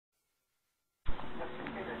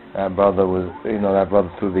That brother was, that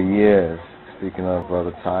brother through the years, speaking of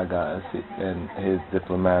Brother Tagas and his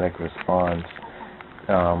diplomatic response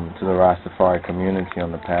to the Rastafari community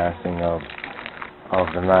on the passing of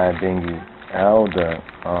the Nyabinghi elder,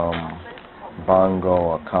 Bongo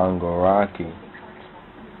or Congo Rocky,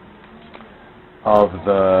 of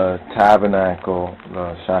the tabernacle,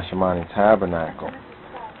 the Shashamene tabernacle.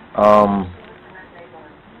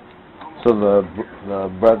 So the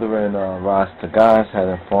brethren Rastagas had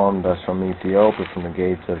informed us from Ethiopia, from the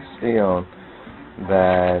gates of Sion,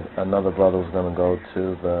 that another brother was going to go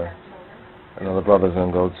to the I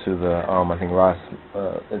think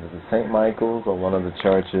is it the St. Michael's or one of the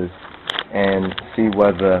churches, and see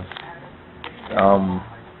whether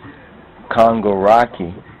Congo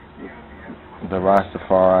Rocky, the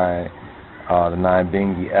Rastafari, the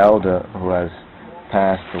Nyabinghi elder who has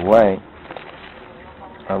passed away,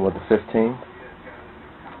 with the 15th?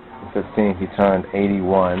 The 15th he turned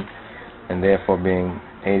 81, and therefore being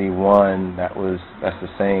 81, that's the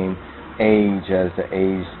same age as the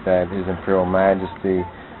age that His Imperial Majesty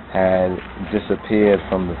had disappeared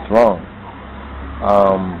from the throne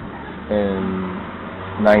in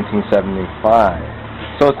 1975.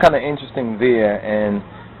 So it's kind of interesting there, and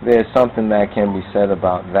there's something that can be said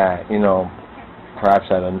about that, perhaps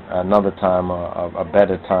at another time or a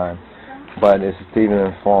better time. But it's to even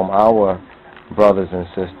inform our brothers and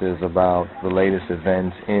sisters about the latest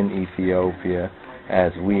events in Ethiopia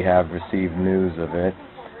as we have received news of it,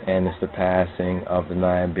 and it's the passing of the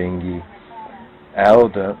Nyabinghi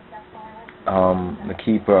elder, the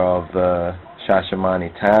keeper of the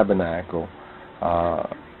Shashamene tabernacle,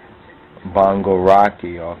 Bongo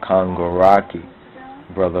Rocky or Congo Rocky,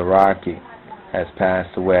 Brother Rocky, has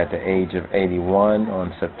passed away at the age of 81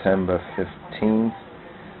 on September 15th.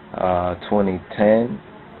 2010.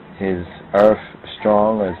 His Earth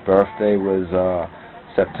Strong, his birthday was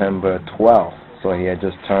September 12th, so he had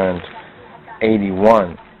just turned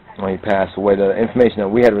 81 when he passed away. The information that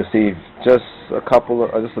we had received just a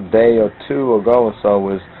day or two ago or so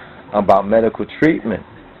was about medical treatment,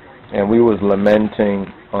 and we was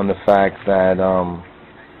lamenting on the fact that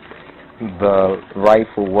the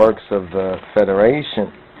rightful works of the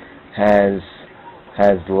Federation has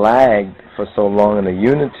lagged for so long in the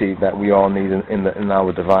unity that we all need in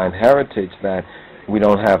our divine heritage, that we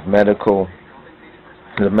don't have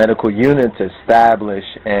the medical units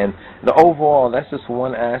established, and the overall, that's just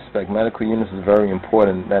one aspect. Medical units is very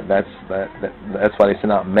important. That's why they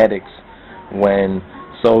send out medics when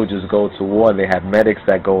soldiers go to war. They have medics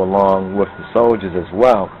that go along with the soldiers as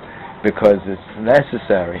well, because it's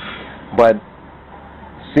necessary. But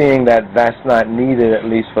seeing that that's not needed, at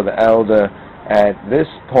least for the elder at this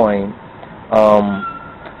point,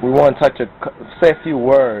 we want to say a few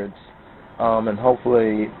words, and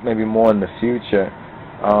hopefully maybe more in the future.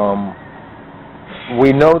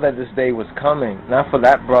 We know that this day was coming, not for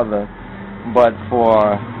that brother, but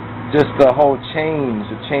for just the whole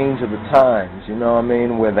the change of the times,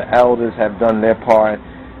 where the elders have done their part,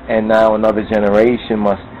 and now another generation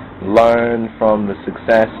must learn from the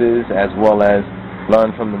successes as well as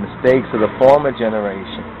learn from the mistakes of the former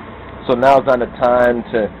generation. So now's not the time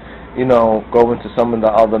to, go into some of the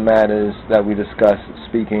other matters that we discussed,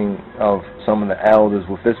 speaking of some of the elders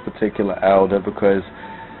with this particular elder, because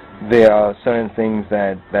there are certain things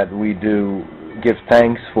that we do give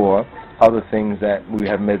thanks for, other things that we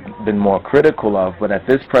have been more critical of. But at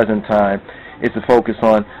this present time, it's to focus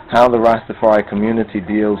on how the Rastafari community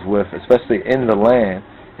deals with, especially in the land,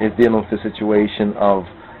 is dealing with the situation of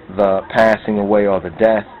the passing away or the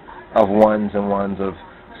death of ones of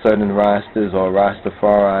certain Rastas or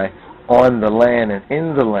Rastafari on the land and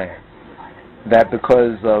in the land, that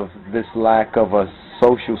because of this lack of a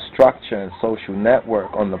social structure and social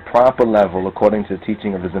network on the proper level, according to the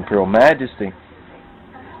teaching of His Imperial Majesty,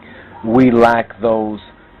 we lack those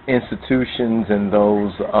institutions and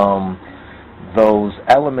those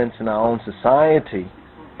elements in our own society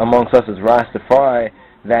amongst us as Rastafari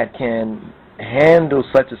that can handle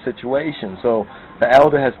such a situation. So the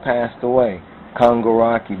elder has passed away, Congo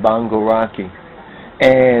Rocky, Bongo Rocky,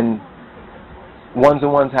 and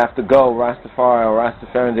ones have to go, Rastafari or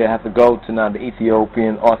Rastafarians, they have to go to now the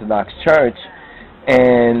Ethiopian Orthodox Church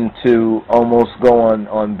and to almost go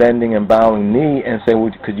on bending and bowing knee and say,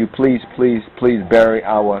 well, could you please bury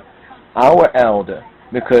our elder,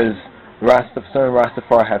 because certain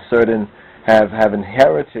Rastafari have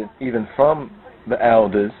inherited even from the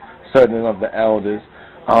elders, certain of the elders,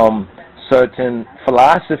 certain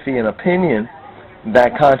philosophy and opinion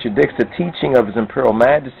that contradicts the teaching of His Imperial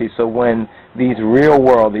Majesty. So when these real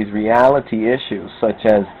world, these reality issues, such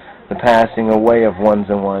as the passing away of ones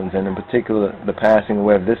and ones, and in particular the passing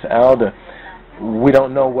away of this elder. We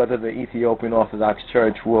don't know whether the Ethiopian Orthodox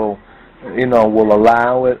Church will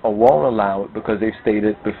allow it or won't allow it, because they've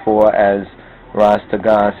stated before, as Rasta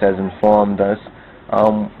has informed us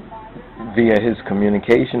via his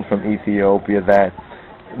communication from Ethiopia, that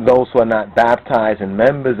those who are not baptized and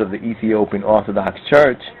members of the Ethiopian Orthodox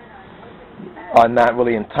Church are not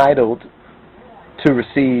really entitled to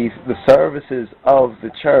receive the services of the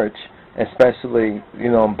church, especially,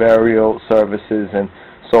 burial services and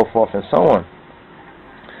so forth and so on.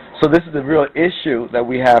 So this is the real issue that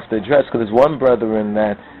we have to address, because there's one brethren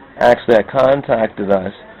that actually had contacted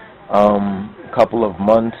us a couple of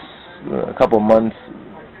months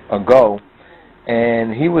ago,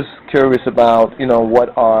 and he was curious about,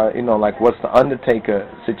 what's the undertaker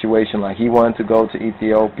situation like. He wanted to go to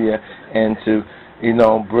Ethiopia and to,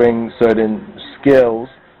 bring certain skills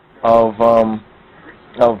of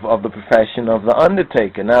the profession of the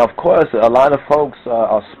undertaker. Now, of course, a lot of folks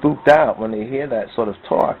are spooked out when they hear that sort of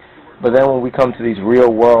talk. But then when we come to these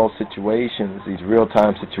real-world situations, these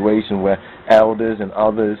real-time situations where elders and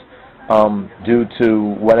others, due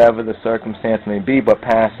to whatever the circumstance may be, but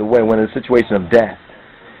pass away, when it's a situation of death,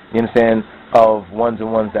 you understand, of ones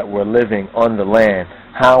and ones that were living on the land,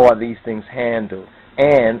 how are these things handled?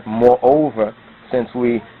 And moreover, since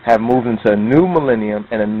we have moved into a new millennium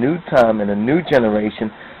and a new time and a new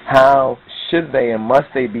generation, how should they and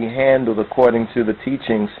must they be handled according to the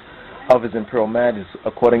teachings of His Imperial Majesty,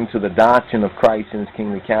 according to the doctrine of Christ and His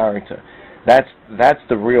kingly character? That's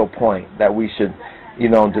the real point that we should,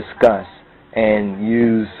 discuss, and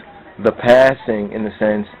use the passing, in a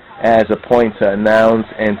sense, as a point to announce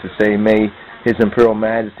and to say, may His Imperial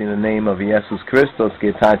Majesty, in the name of Yesus Christos,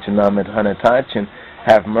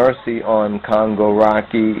 have mercy on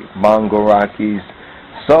Bongo Raki's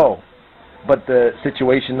soul. But the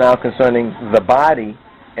situation now concerning the body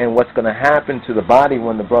and what's going to happen to the body,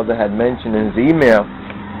 when the brother had mentioned in his email,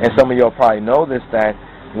 and some of y'all probably know this, that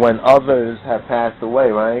when others have passed away,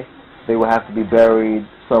 right, they will have to be buried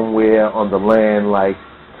somewhere on the land, like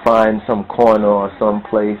find some corner or some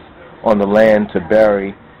place on the land to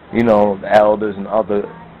bury, the elders and other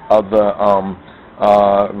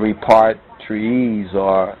repatriates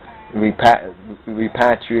or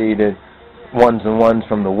repatriated ones and ones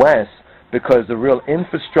from the West, because the real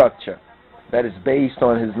infrastructure that is based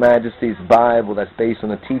on His Majesty's Bible, that's based on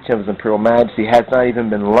the teaching of His Imperial Majesty, has not even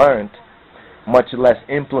been learned, much less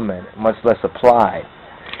implemented, much less applied.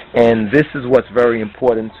 And this is what's very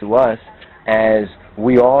important to us as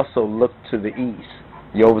we also look to the east,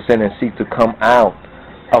 and seek to come out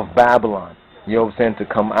of Babylon, to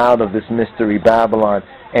come out of this mystery Babylon,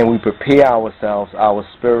 and we prepare ourselves, our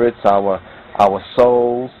spirits, our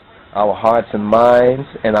souls, our hearts and minds,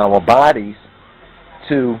 and our bodies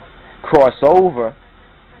to cross over,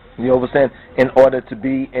 in order to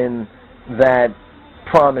be in that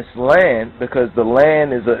promised land, because the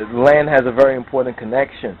land has a very important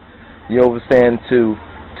connection, to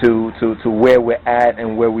where we're at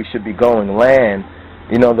and where we should be going. Land,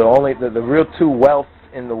 the real two wealth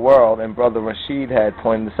in the world, and Brother Rashid had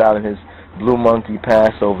pointed this out in his Blue Monkey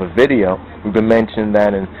Passover video. We've been mentioning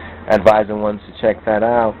that and advising ones to check that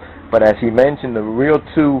out. But as he mentioned, the real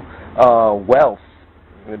two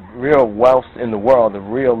real wealth in the world, the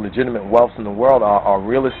real legitimate wealth in the world are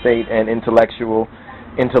real estate and intellectual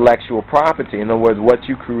property. In other words, what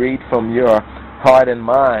you create from your heart and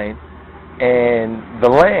mind, and the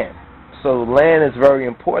land. So land is very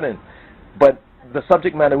important. But the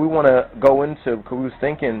subject matter we want to go into, because we was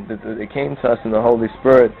thinking that it came to us in the Holy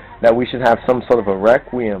Spirit that we should have some sort of a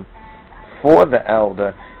requiem for the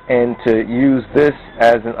elder, and to use this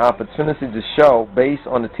as an opportunity to show, based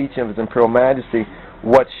on the teaching of His Imperial Majesty,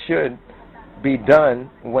 what should be done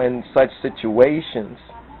when such situations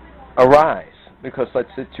arise. Because such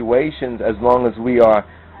situations, as long as we are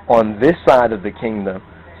on this side of the kingdom,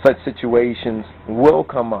 such situations will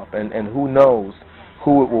come up, and who knows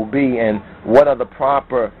who it will be, and what are the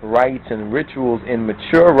proper rites and rituals in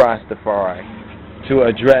mature Rastafari to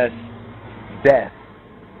address death,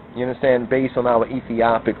 based on our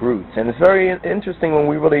Ethiopic roots. And it's very interesting when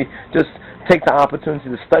we really just take the opportunity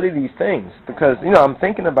to study these things, because, I'm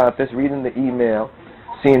thinking about this, reading the email,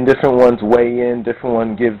 seeing different ones weigh in, different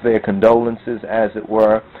ones give their condolences, as it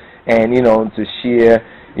were, and, to share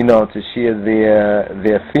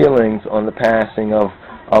their feelings on the passing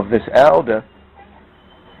of this elder.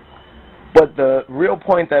 But the real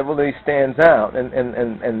point that really stands out,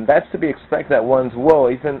 and that's to be expected that ones will,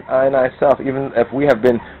 even I and myself, even if we have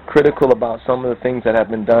been critical about some of the things that have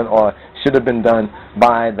been done or should have been done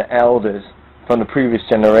by the elders from the previous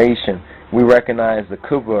generation, we recognize the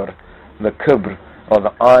kubur kibr, or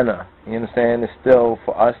the honor. You understand? It's still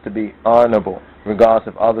for us to be honorable,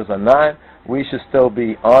 regardless if others are not. We should still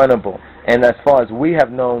be honorable. And as far as we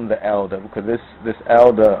have known the elder, because this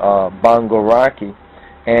elder, Bongo Rocky,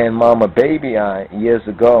 and Mama Baby I, years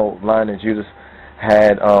ago, Lionel Judas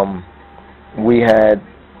had, we had,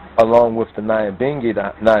 along with the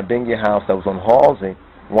Nyabinghi house that was on Halsey,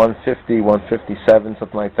 150, 157,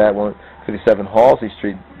 something like that, 157 Halsey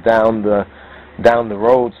Street, down the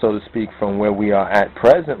road, so to speak, from where we are at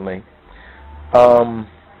presently.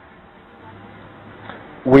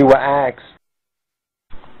 We were asked